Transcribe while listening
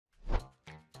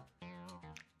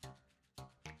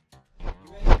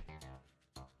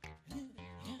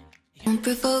Won't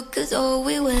provoke us or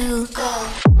we will go.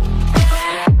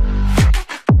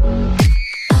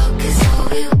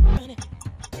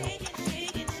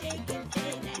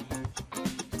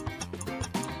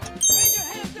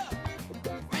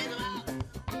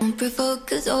 Won't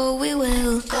provoke us or we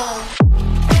will go.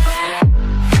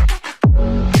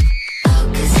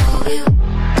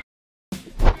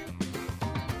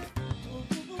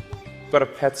 I've got a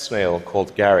pet snail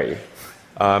called Gary.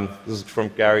 This is from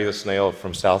Gary the snail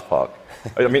from South Park.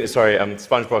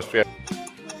 SpongeBob SquarePants.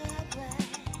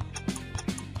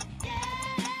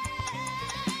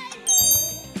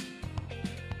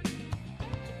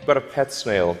 I've got a pet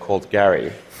snail called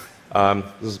Gary.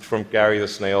 This is from Gary the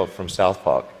snail from South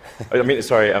Park.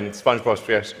 SpongeBob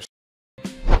SquarePants.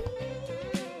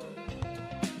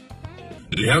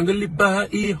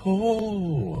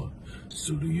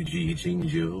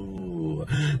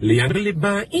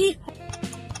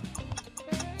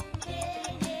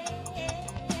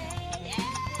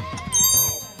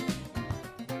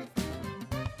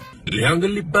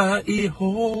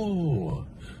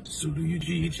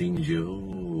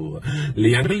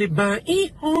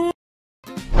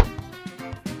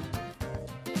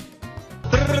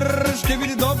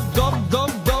 Skibidi dop dop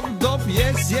dop dop dop,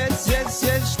 yes yes yes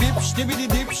yes, dip skibidi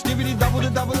dip skibidi double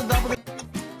double double.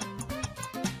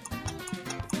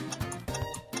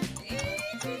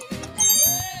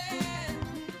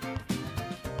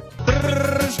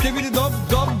 Skibidi dop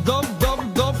dop dop dop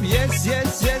dop, yes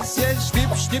yes yes yes, dip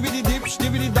skibidi dip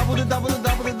skibidi double double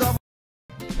double double.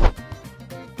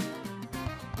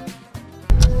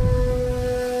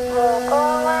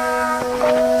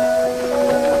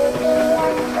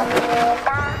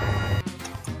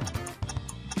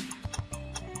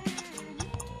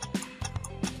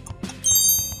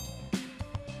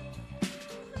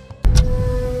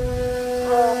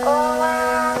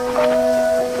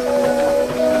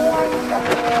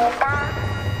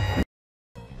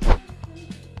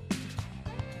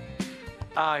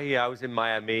 Yeah, I was in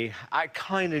Miami. I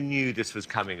kind of knew this was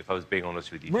coming, if I was being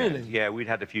honest with you. Really? Yeah, we'd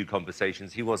had a few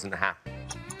conversations. He wasn't happy.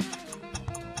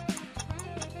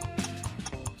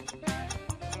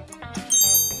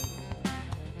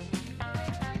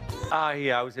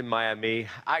 Yeah, I was in Miami.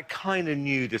 I kind of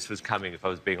knew this was coming, if I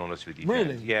was being honest with you.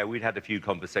 Really? Yeah, we'd had a few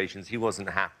conversations. He wasn't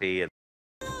happy.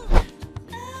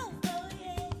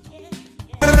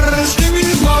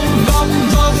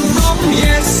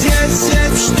 Yes, yes,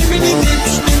 yes, skibidi dip,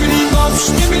 skibidi dop,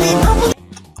 skibidi double.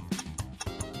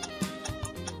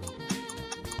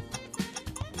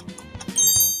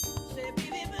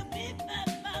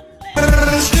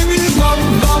 Skibidi dop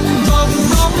dop dop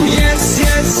dop, yes,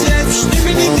 yes, yes,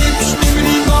 skibidi dip,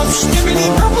 skibidi dop, skibidi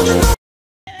double.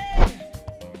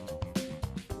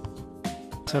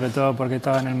 Sobre todo porque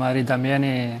estaba en el Madrid también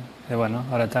y bueno,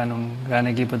 ahora está en un gran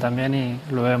equipo también y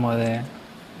lo vemos de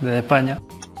España.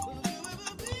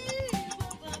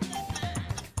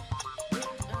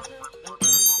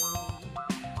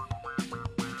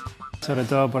 Sobre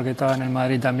todo porque estaba en el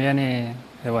Madrid también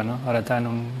y bueno, ahora está en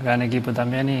un gran equipo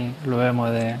también y lo vemos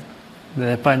de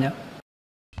España.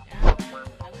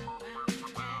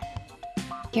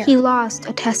 He lost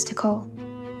a testicle.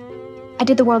 I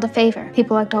did the world a favor.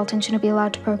 People like Dalton shouldn't be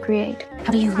allowed to procreate.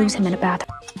 How do you lose him in a bathroom?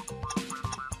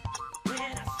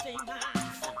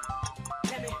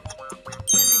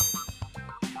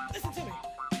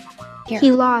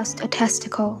 He lost a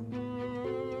testicle.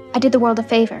 I did the world a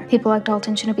favor. People like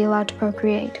Dalton shouldn't be allowed to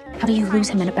procreate. How do you lose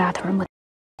him in a bathroom with...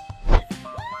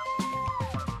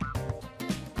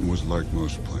 It was like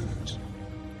most planets.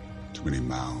 Too many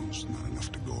mouths, not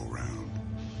enough to go around.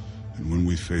 And when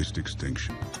we faced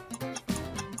extinction,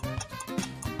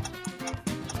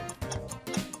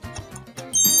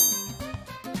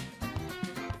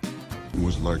 it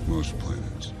was like most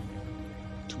planets.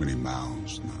 Too many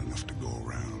mouths, not enough to go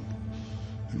around.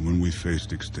 And when we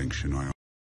faced extinction,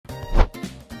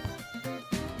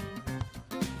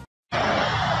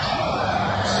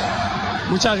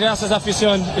 Muchas gracias,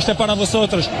 afición. Este es para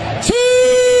vosotros. ¡Sí!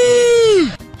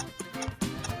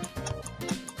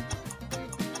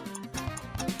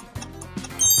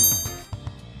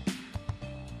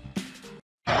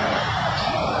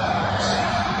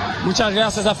 Muchas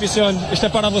gracias, afición. Este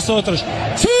es para vosotros.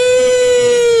 ¡Sí!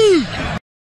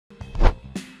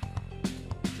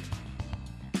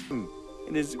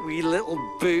 In his wee little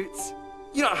boots.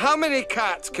 You know, how many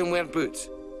cats can wear boots?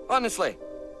 Honestly.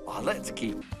 Oh, let's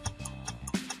keep.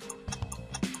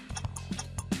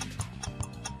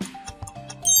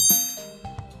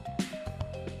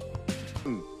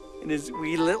 In his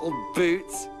wee little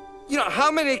boots. You know, how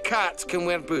many cats can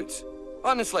wear boots?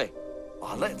 Honestly.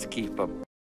 Oh, let's keep him.